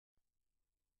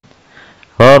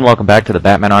Hello and welcome back to the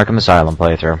Batman Arkham Asylum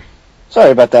playthrough. Sorry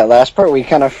about that last part, we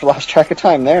kind of lost track of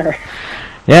time there.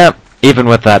 Yeah, even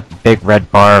with that big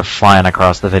red bar flying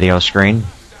across the video screen.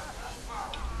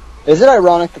 Is it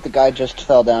ironic that the guy just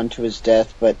fell down to his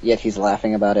death, but yet he's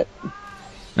laughing about it?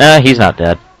 Nah, he's not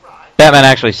dead. Batman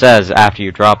actually says after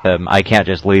you drop him, I can't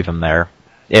just leave him there,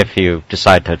 if you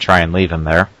decide to try and leave him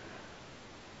there.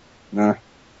 Nah.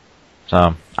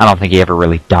 So, I don't think he ever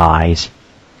really dies.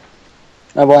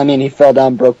 Oh, well, I mean, he fell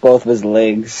down, broke both of his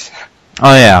legs.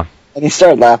 Oh yeah. And he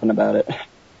started laughing about it.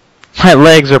 My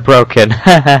legs are broken.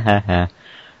 Yeah,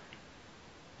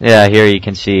 here you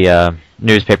can see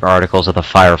newspaper articles of the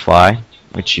Firefly,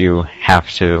 which you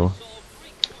have to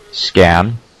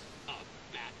scan.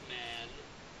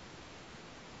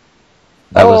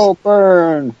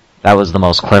 Burn! That was the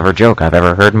most clever joke I've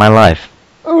ever heard in my life.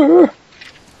 Yep,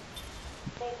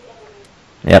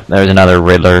 there's another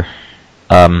Riddler.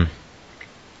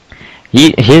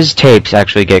 His tapes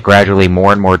actually get gradually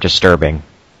more and more disturbing.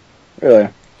 Really?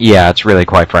 Yeah, it's really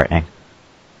quite frightening.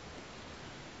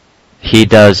 He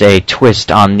does a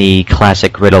twist on the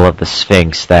classic riddle of the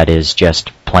Sphinx that is just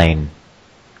plain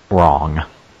wrong.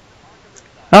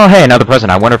 Oh, hey, another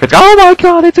president. I wonder if it's... Oh my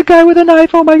god, it's a guy with a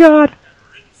knife, oh my god!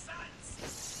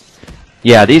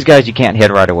 Yeah, these guys you can't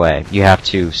hit right away. You have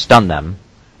to stun them,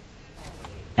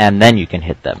 and then you can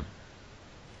hit them.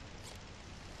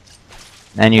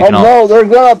 And you can no, they're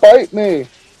gonna bite me!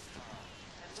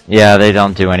 Yeah, they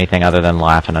don't do anything other than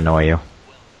laugh and annoy you.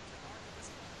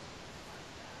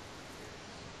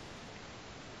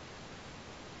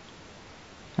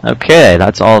 Okay,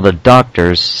 that's all the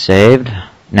doctors saved.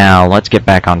 Now, let's get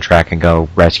back on track and go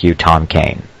rescue Tom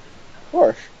Kane. Of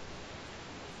course.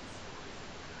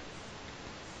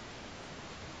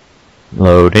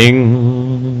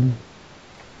 Loading.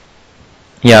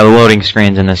 Yeah, the loading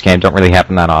screens in this game don't really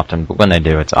happen that often, but when they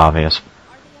do, it's obvious. Are they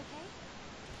okay?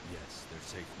 Yes,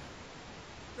 they're safe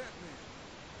now. Batman,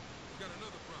 we've got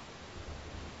another problem.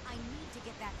 I need to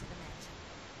get back to the mansion.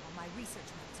 All my research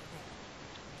notes are there.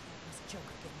 I can't miss Joker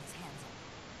getting his hands on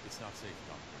it. It's not safe,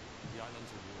 Doctor. The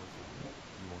islands are yours.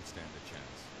 You won't stand a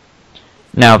chance.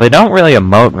 Now, they don't really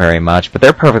emote very much, but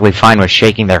they're perfectly fine with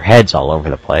shaking their heads all over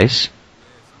the place.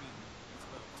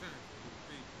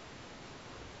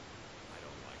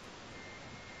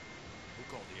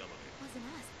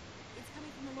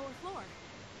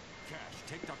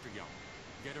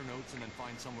 And then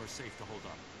find somewhere safe to hold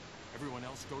up. Everyone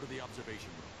else, go to the observation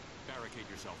room. Barricade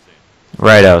yourselves in.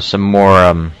 Righto, some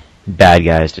more, bad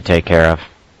guys to take care of.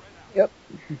 Yep.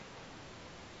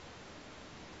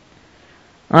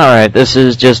 Alright, this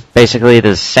is just basically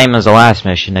the same as the last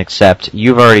mission, except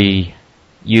you've already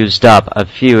used up a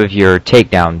few of your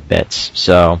takedown bits,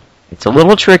 so it's a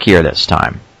little trickier this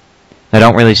time. They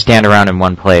don't really stand around in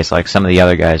one place like some of the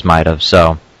other guys might have,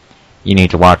 so you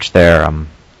need to watch their,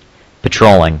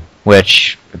 patrolling.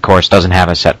 Which, of course, doesn't have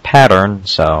a set pattern,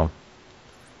 so...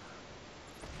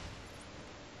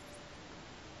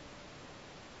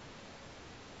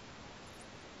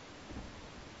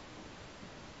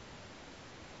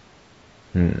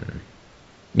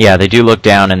 Yeah, they do look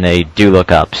down and they do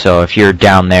look up, so if you're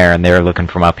down there and they're looking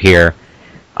from up here,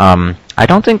 I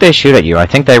don't think they shoot at you. I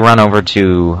think they run over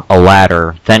to a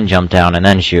ladder, then jump down, and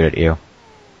then shoot at you.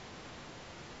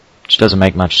 Which doesn't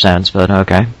make much sense, but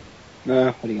okay.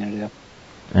 What are you gonna do?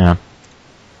 Yeah.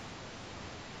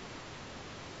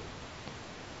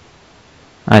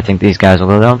 I think these guys will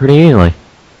go down pretty easily.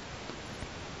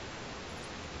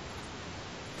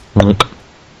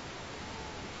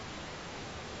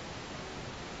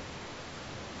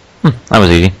 That was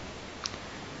easy.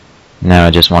 Now I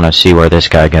just want to see where this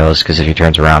guy goes, because if he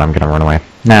turns around I'm gonna run away.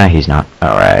 Nah, he's not.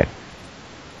 Alright.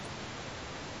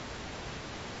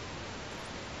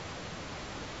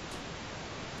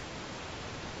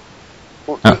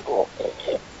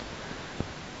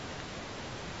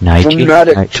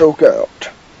 Dramatic choke out.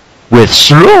 With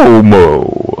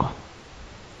slow-mo.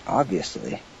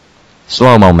 Obviously.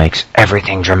 Slow-mo makes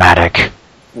everything dramatic.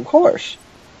 Of course.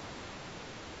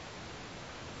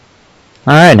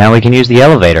 Alright, now we can use the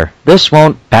elevator. This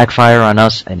won't backfire on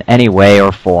us in any way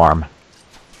or form.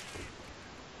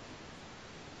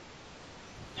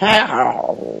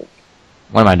 How?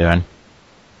 What am I doing?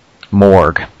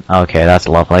 Morgue. Okay, that's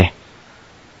lovely.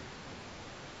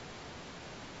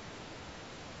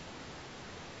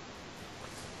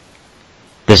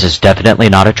 This is definitely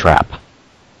not a trap. It's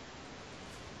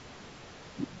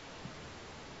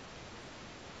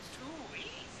too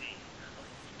easy.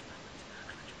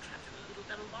 I'm trapped in a little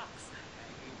metal box,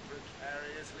 hanging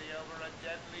precariously over a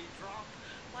deadly drop.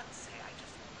 What say I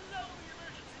just blow the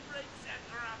emergency brakes and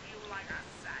drop you like a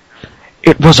sack of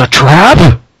It was a trap?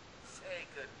 Say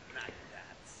good night,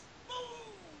 Bats. Move!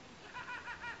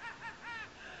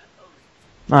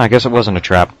 Oh, I guess it wasn't a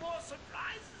trap. More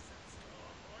surprises in store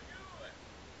for you.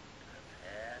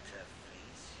 Prepare to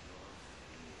face your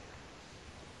fears.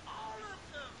 All of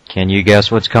them. Can you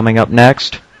guess what's coming up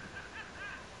next?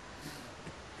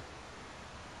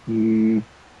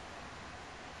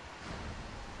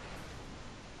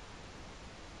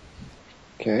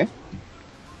 Okay.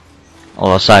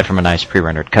 Well, aside from a nice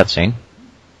pre-rendered cutscene.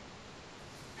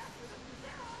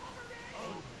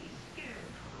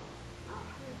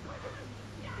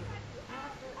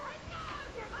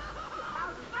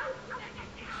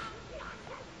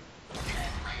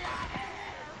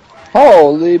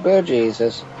 Holy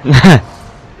bejesus.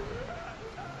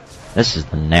 This is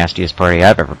the nastiest party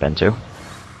I've ever been to.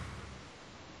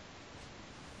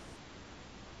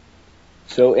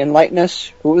 So, enlighten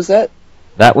us. Who was that?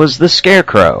 That was the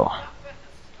Scarecrow.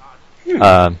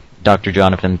 Dr.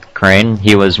 Jonathan Crane.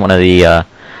 He was one of the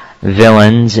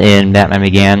villains in Batman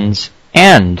Begins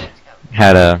and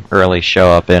had a early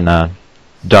show up in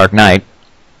Dark Knight.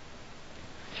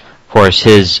 Of course,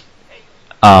 his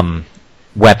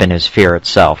weapon is fear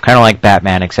itself. Kind of like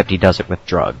Batman, except he does it with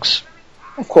drugs.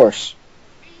 Of course.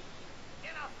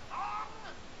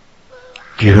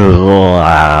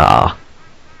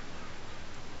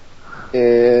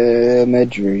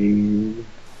 Imagery.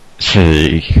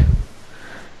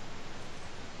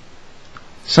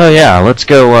 So yeah, let's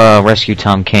go rescue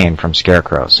Tom Kane from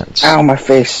Scarecrow since... Ow, my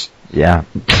face. Yeah.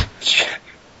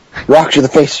 Rock to the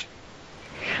face.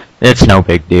 It's no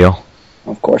big deal.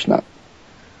 Of course not.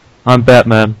 I'm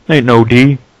Batman. Ain't no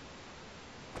D.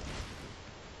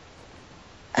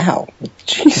 Ow.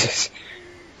 Jesus.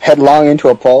 Headlong into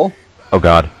a pole? Oh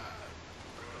god.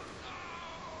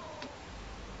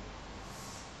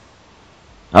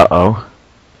 Uh-oh.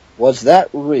 Was that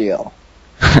real?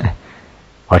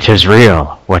 What is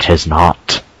real? What is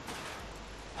not?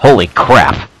 Holy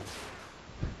crap.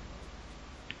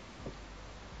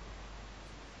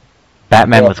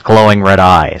 Batman with glowing red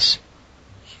eyes.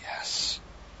 Yes.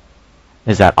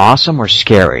 Is that awesome or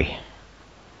scary?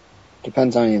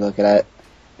 Depends on how you look at it.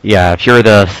 Yeah, if you're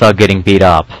the thug getting beat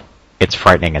up, it's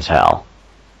frightening as hell.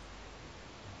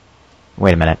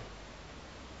 Wait a minute.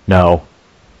 No.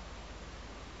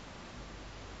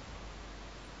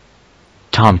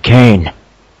 Tom Kane. I'm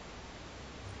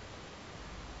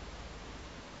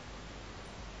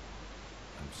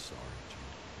sorry,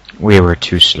 Jim. We were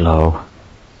too slow.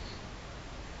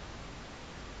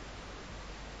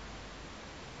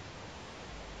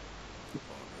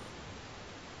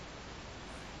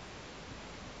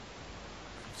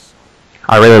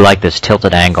 I really like this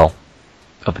tilted angle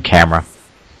of the camera.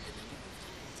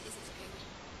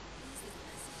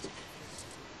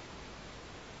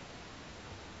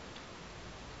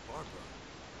 Barbara,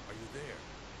 are you there?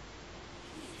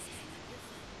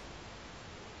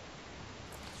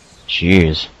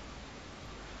 Jeez.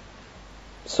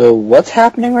 So, what's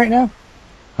happening right now?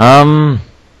 Well,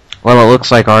 it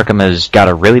looks like Arkham has got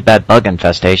a really bad bug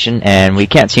infestation, and we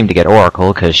can't seem to get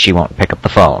Oracle because she won't pick up the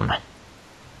phone.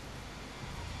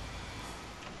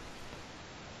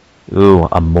 Ooh,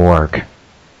 a morgue.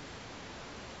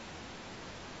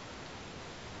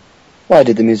 Why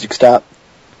did the music stop?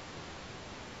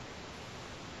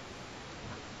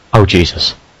 Oh,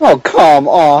 Jesus. Oh, come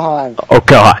on. Oh,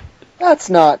 God. That's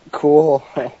not cool.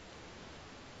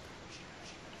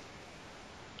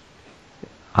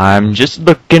 I'm just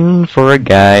looking for a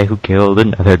guy who killed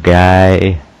another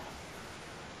guy.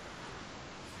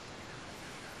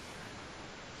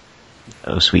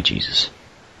 Oh, sweet Jesus.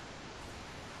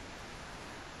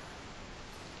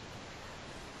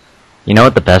 You know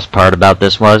what the best part about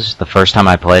this was? The first time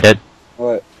I played it?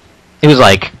 What? It was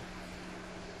like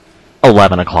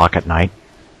 11 o'clock at night.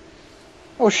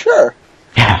 Oh, sure.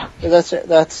 Yeah.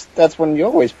 That's when you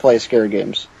always play scary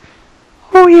games.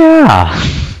 Oh, yeah.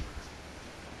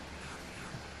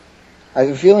 I have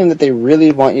a feeling that they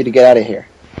really want you to get out of here.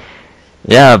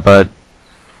 Yeah, but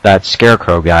that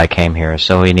Scarecrow guy came here,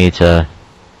 so we need to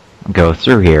go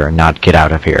through here and not get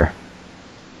out of here.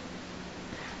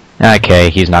 Okay,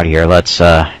 he's not here. Let's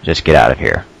just get out of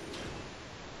here.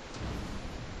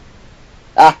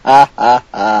 Ah, ah, ah,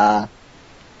 ah.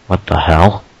 What the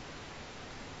hell?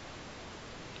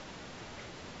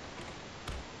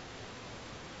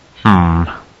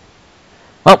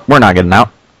 Well, we're not getting out.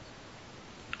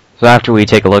 So after we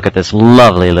take a look at this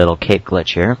lovely little cape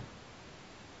glitch here,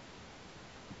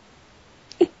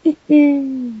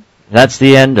 that's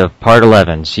the end of part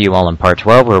 11. See you all in part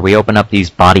 12 where we open up these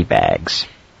body bags.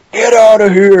 Get out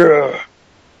of here!